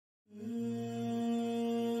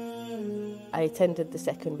I attended the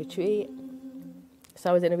second retreat. So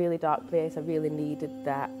I was in a really dark place. I really needed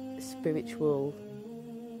that spiritual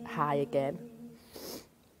high again.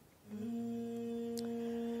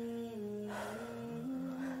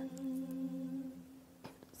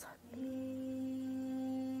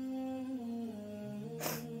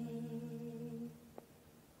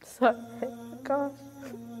 Sorry, gosh.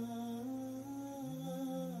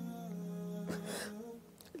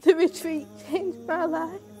 The retreat changed my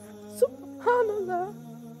life. SubhanAllah.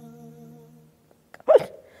 God.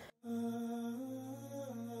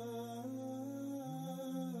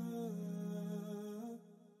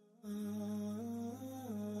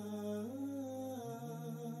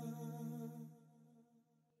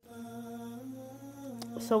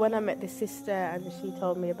 So when I met this sister and she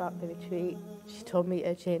told me about the retreat, she told me it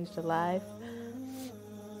had changed her life.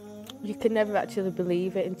 You can never actually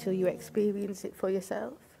believe it until you experience it for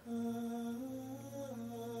yourself.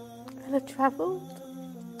 And I travelled.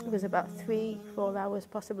 It was about 3-4 hours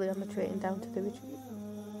possibly on the train down to the retreat.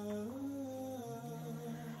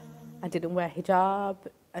 I didn't wear hijab,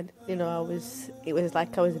 and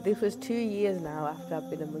this was 2 years now after I'd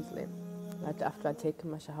been a Muslim, after I'd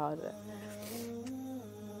taken my shahada.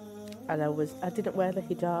 And I didn't wear the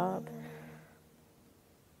hijab.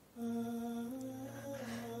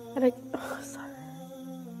 And sorry.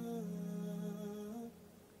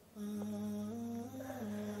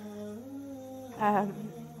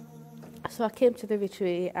 So I came to the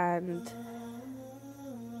retreat, and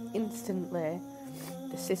instantly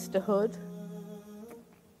the sisterhood,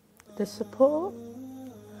 the support,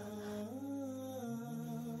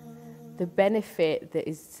 the benefit that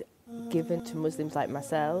is given to Muslims like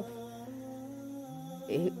myself,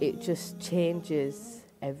 it just changes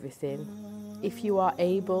everything. If you are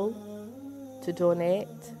able to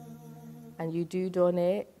donate, and you do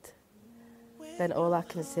donate, then all I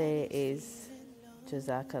can say is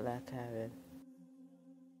Jazakallah khairan.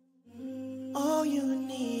 All you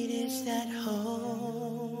need is that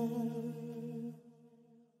hope.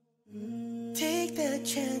 Take that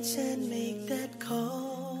chance and make that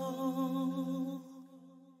call.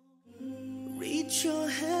 Reach your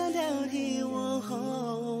hand out, he will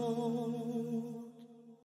hold.